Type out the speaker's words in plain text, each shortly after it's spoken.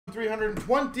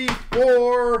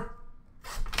324,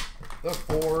 the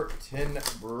 4-tin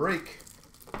break.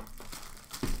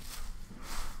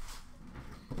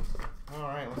 All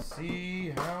right, let's see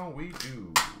how we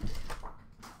do.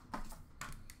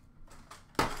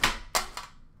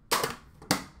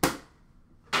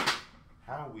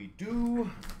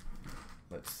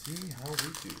 Let's see how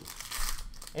we do.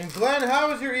 And Glenn,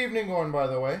 how is your evening going, by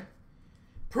the way?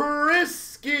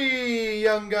 Prisky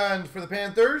Young Guns for the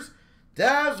Panthers.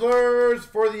 Dazzlers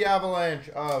for the Avalanche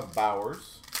of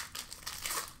Bowers.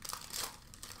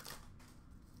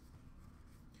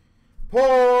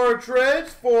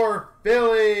 Portraits for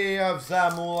Philly of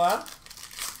Zamula.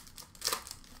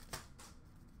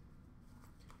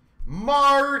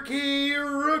 Marquee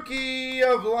Rookie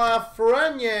of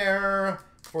Lafreniere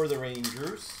for the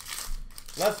Rangers.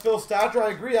 Less Phil Stature,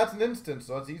 I agree, that's an instant,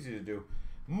 so that's easy to do.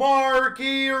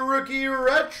 Marquee Rookie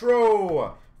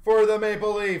Retro for the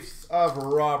Maple Leafs of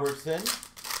Robertson.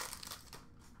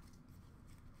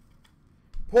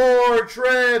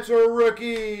 Portraits or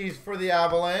Rookies for the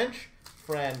Avalanche,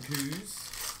 Francouz.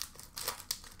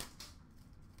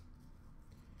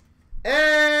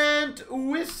 And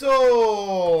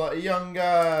Whistle Young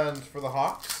Guns for the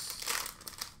Hawks.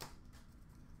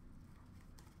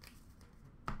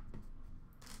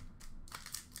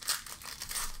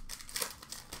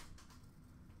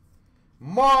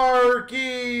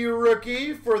 Marquee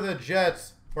Rookie for the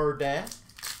Jets, Verdun.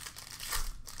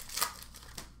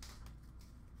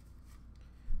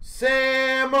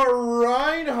 Sam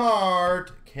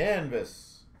Reinhart, Canvas.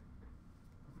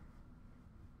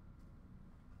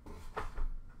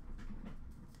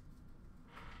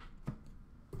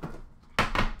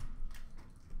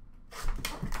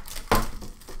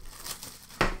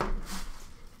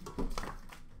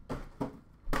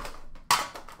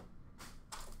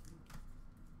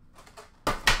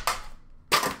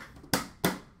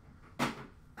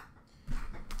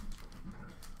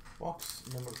 Box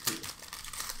number 2.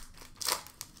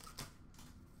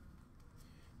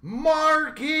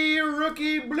 Marquee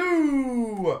Rookie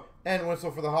Blue and Whistle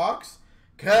for the Hawks.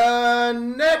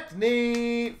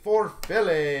 Konechny for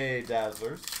Philly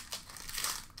Dazzlers.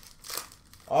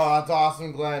 Oh, that's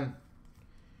awesome, Glenn.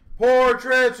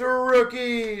 Portraits or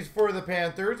Rookies for the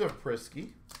Panthers of Prisky.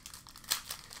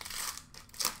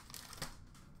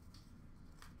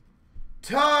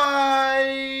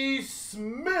 Ty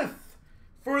Smith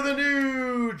for the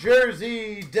New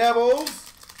Jersey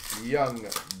Devils, Young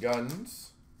Guns.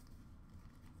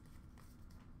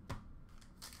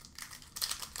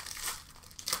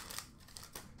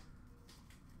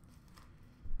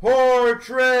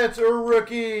 Portraits or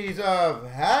Rookies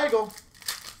of Hagel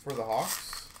for the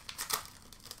Hawks.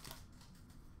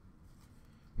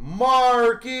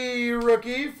 Marquee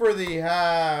Rookie for the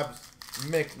Habs,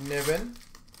 McNiven.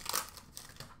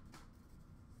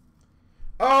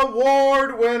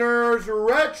 Award winners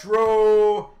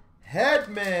Retro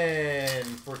Hedman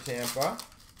for Tampa.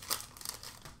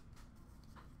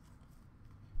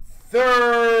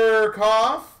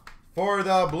 Thurkoff for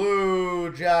the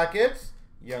Blue Jackets,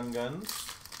 Young Guns.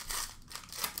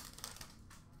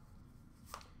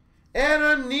 And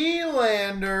a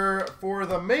Nylander for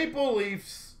the Maple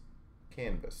Leafs,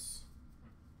 Canvas.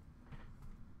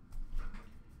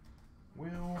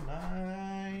 Will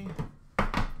I...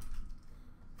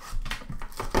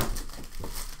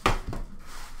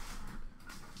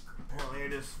 Apparently I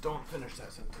just don't finish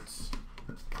that sentence.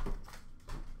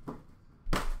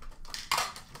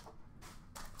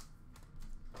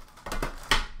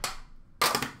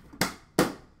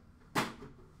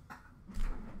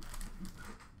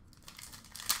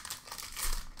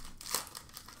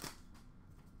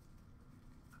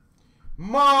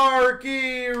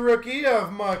 Marquee Rookie of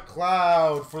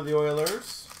McLeod for the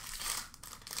Oilers.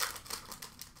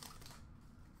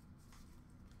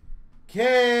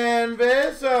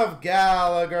 Canvas of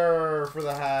Gallagher for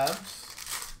the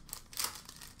Habs.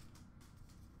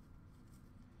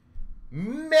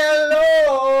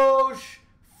 Meloche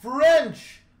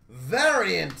French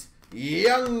variant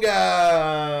Young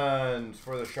Guns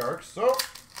for the Sharks. So,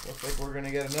 looks like we're going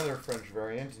to get another French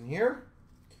variant in here.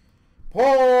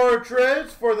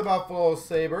 Portraits for the Buffalo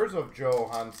Sabres of Joe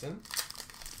Hansen.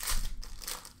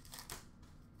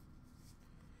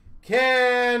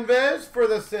 Canvas for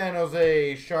the San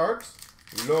Jose Sharks,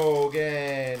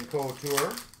 Logan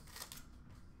Couture.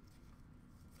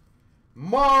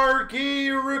 Marquee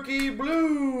Rookie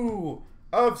Blue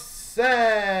of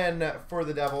Sen for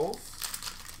the Devils.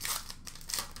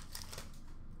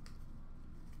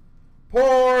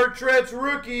 Portraits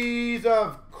Rookies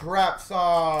of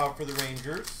Kravtsov for the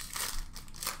Rangers.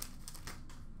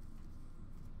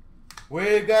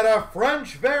 We've got a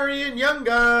French variant Young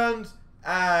Guns,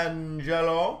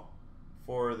 Angelo,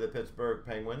 for the Pittsburgh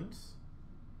Penguins.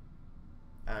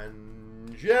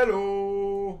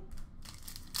 Angelo.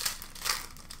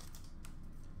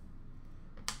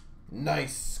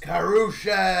 Nice.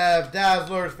 Khrushchev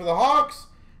Dazzlers for the Hawks.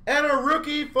 And a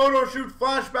rookie photo shoot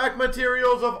flashback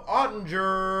materials of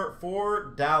Ottinger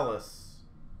for Dallas.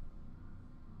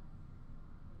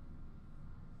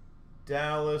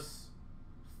 Dallas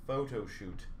photo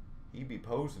shoot. He be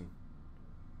posing.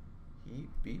 He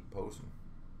be posing.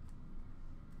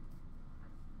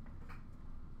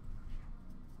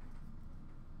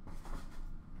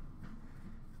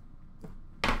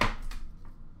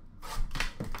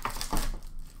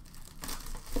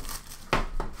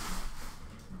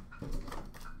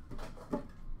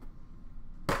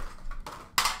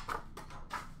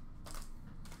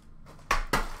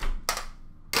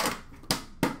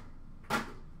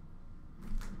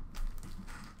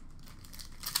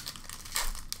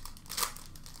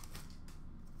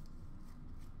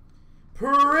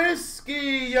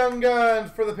 Prisky Young Guns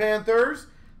for the Panthers.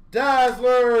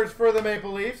 Dazzlers for the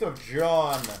Maple Leafs of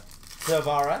John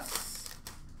Tavares.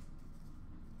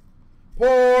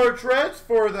 Portraits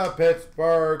for the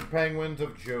Pittsburgh Penguins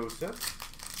of Joseph.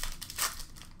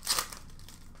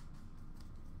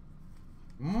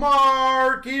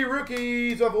 Marquee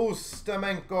Rookies of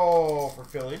Ustamenko for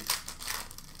Philly.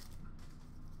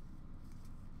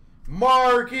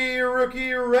 Marquee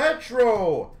Rookie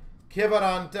Retro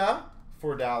Kivaranta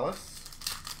for Dallas.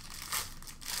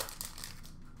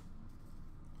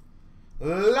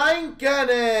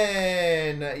 Lankinen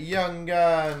Young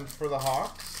Guns for the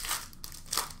Hawks.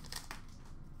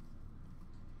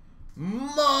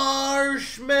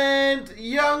 Marshment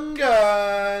Young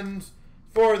Guns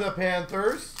for the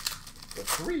Panthers. The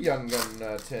 3 Young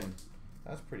Gun tin.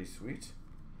 That's pretty sweet.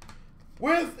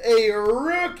 With a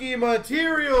rookie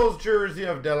materials jersey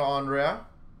of Dellandrea.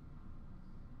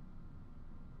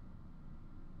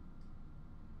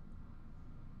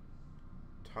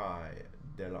 Ty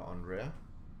Dellandrea.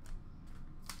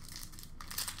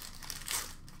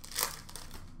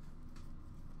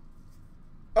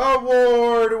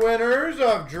 Award winners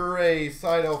of Jure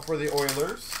Seidel for the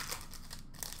Oilers.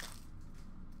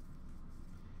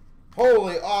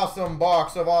 Holy awesome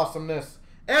box of awesomeness.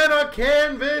 And a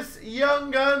canvas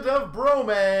Young Guns of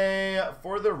Brome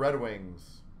for the Red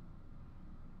Wings.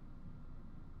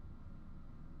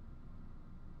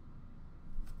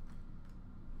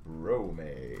 Brome.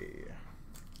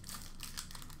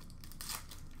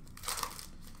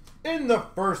 In the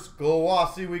first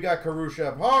glossy, we got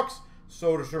Khrushchev Hawks,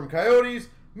 Soderstrom Coyotes,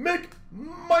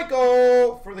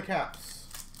 Michael for the Caps.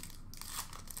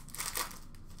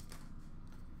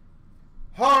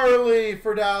 Harley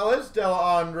for Dallas,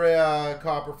 Dellandrea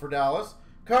Copper for Dallas,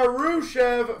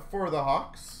 Khrushchev for the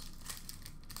Hawks.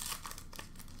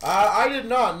 I did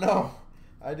not know.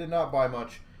 I did not buy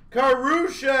much.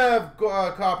 Khrushchev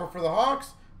Copper for the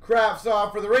Hawks,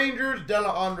 Kravtsov for the Rangers,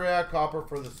 Dellandrea Copper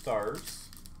for the Stars.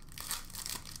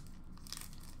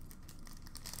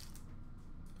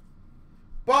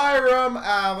 Byram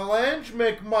Avalanche,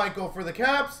 McMichael for the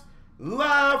Caps,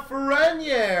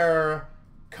 Lafreniere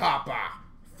Copper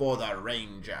for the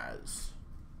Rangers.